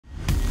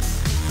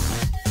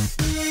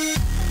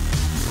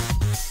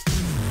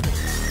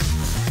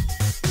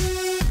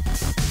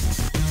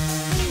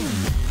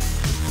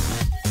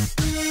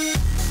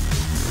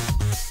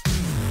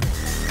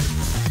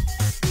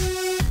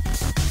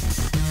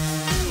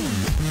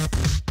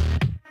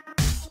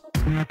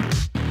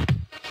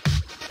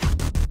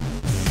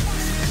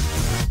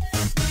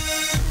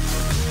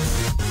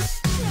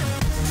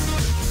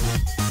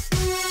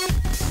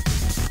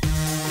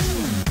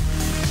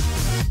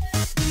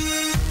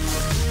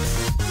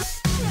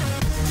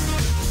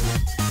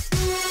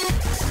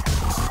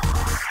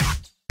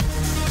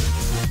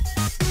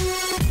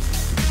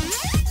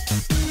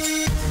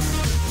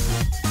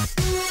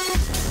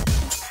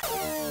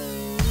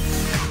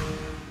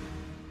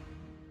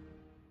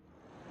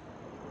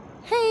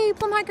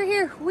Plum hiker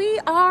here. We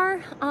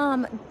are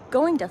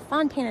going to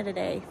Fontana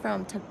today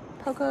from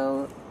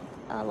Poco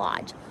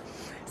Lodge.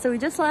 So we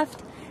just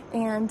left,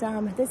 and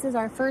this is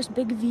our first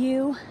big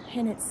view,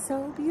 and it's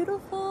so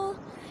beautiful.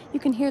 You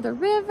can hear the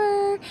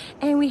river,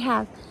 and we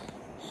have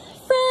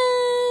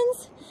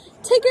friends.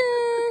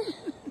 Tigger.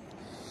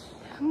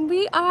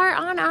 We are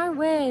on our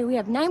way. We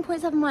have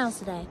 9.7 miles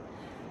today,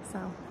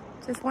 so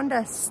just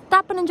wanted to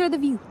stop and enjoy the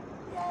view.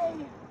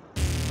 Yay!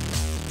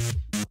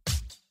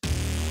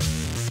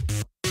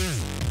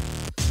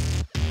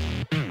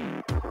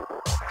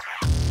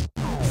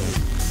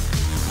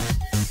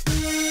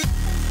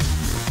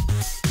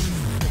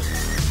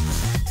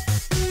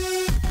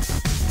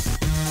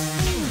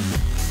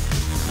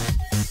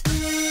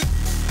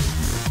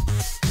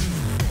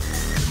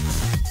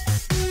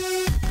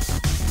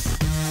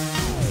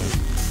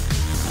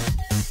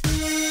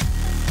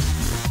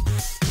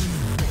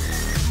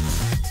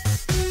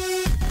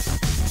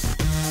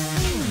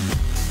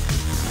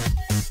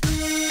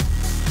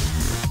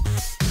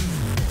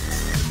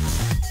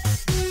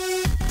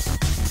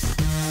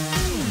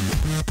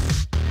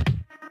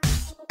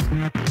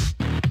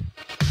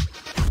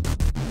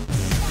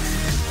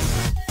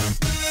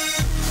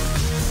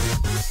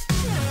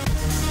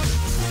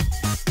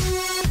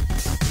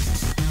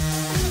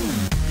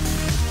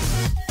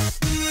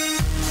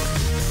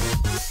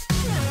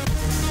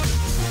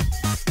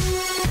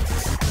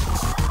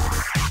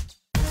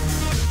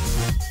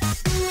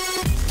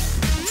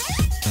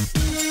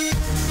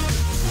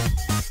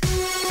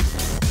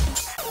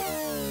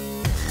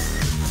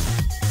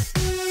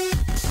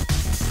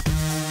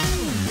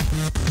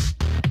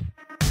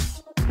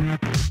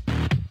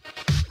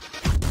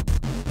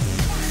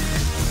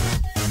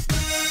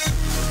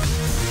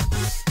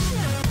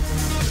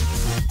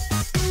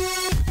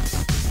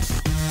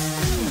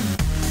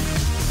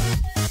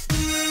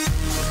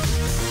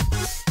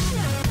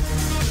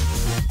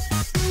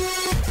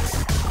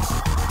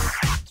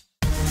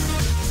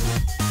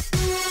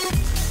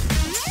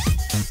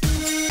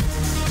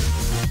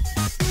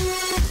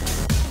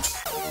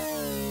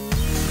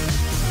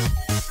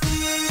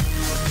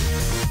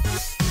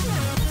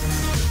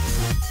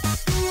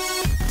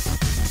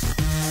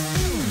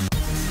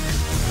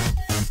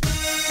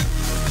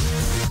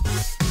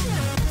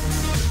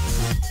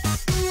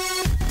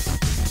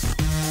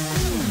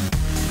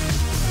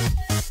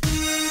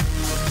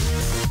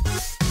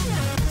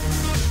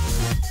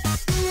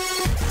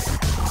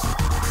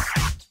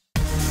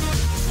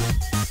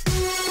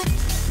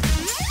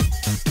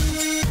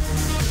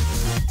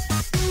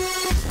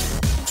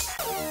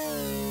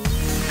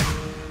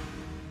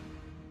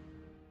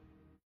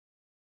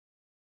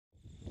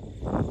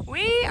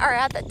 We are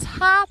at the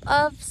top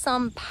of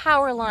some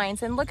power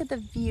lines, and look at the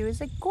view. Is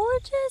it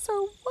gorgeous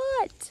or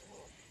what?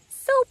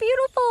 So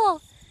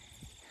beautiful.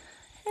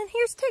 And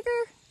here's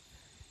Tigger.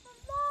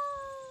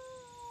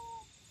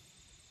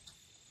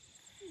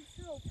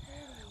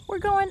 We're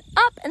going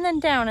up and then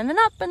down and then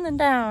up and then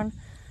down,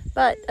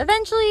 but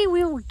eventually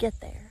we will get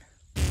there.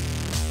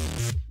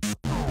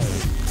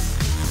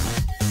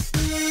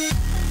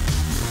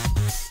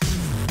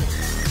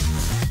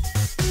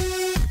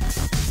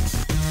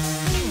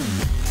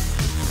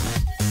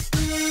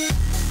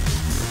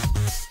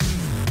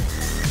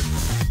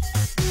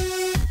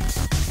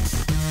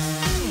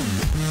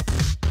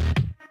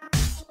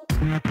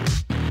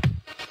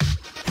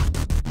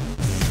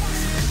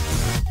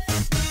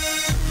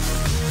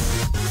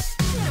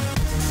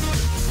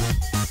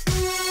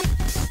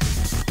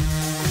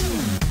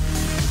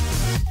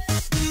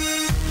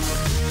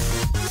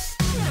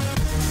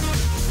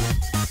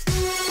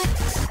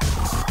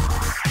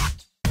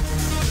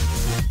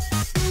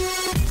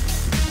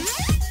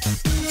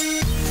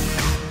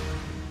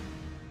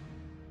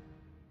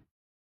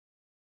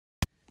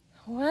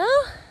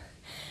 Well,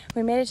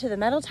 we made it to the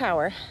metal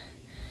tower.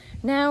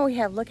 Now we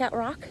have Lookout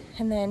Rock,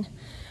 and then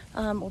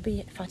we'll be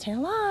at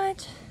Fontana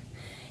Lodge.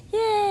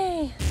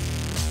 Yay!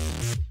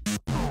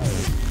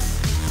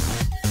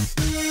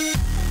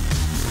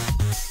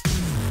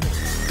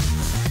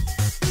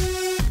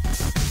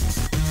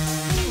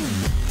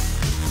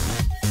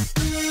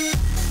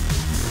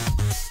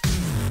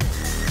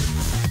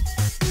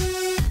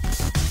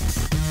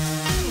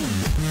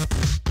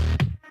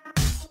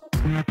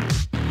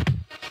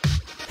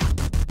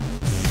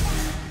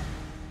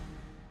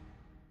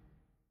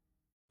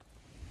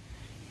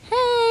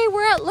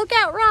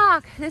 Lookout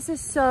Rock. This is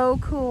so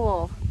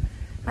cool.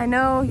 I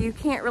know you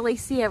can't really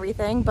see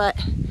everything, but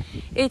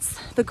it's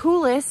the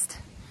coolest,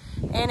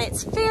 and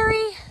it's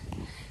very,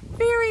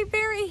 very,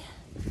 very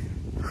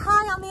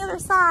high on the other other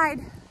side.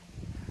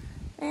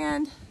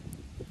 And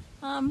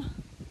down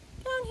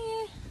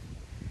here.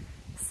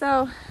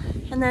 So,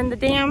 and then the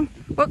dam,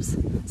 whoops,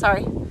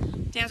 sorry.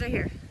 Dam's right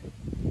here.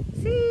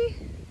 See?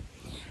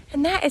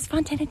 And that is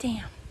Fontana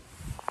Dam.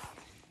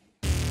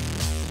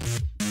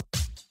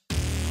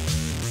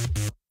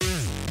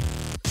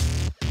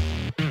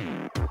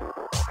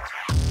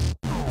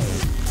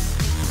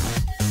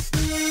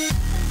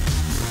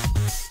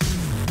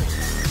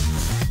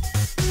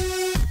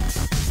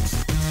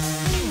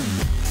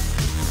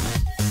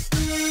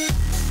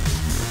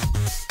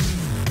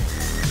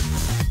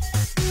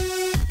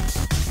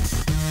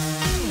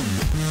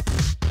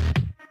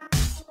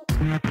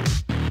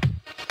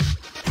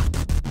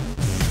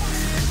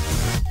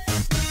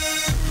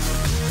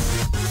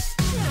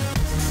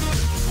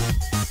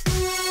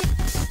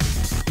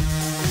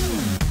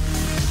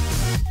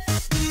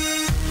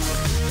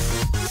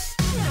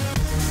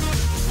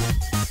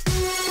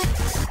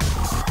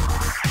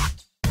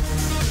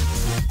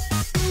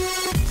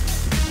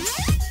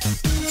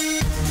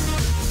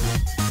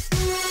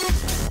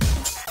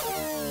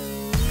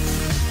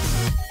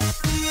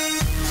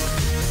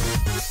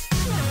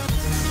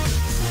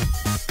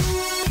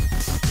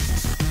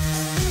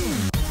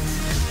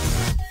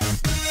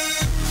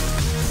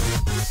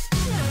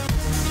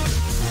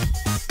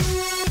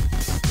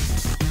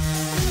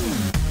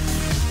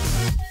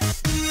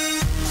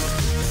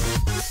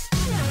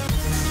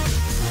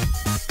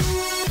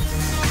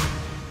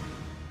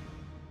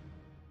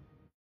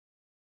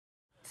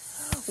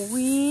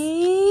 We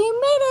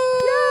made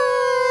it!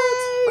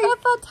 We're at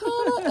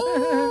Fontana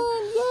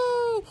Inn!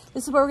 Yay!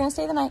 This is where we're gonna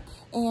stay the night,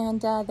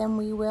 and then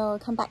we will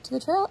come back to the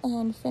trail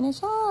and finish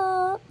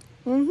up.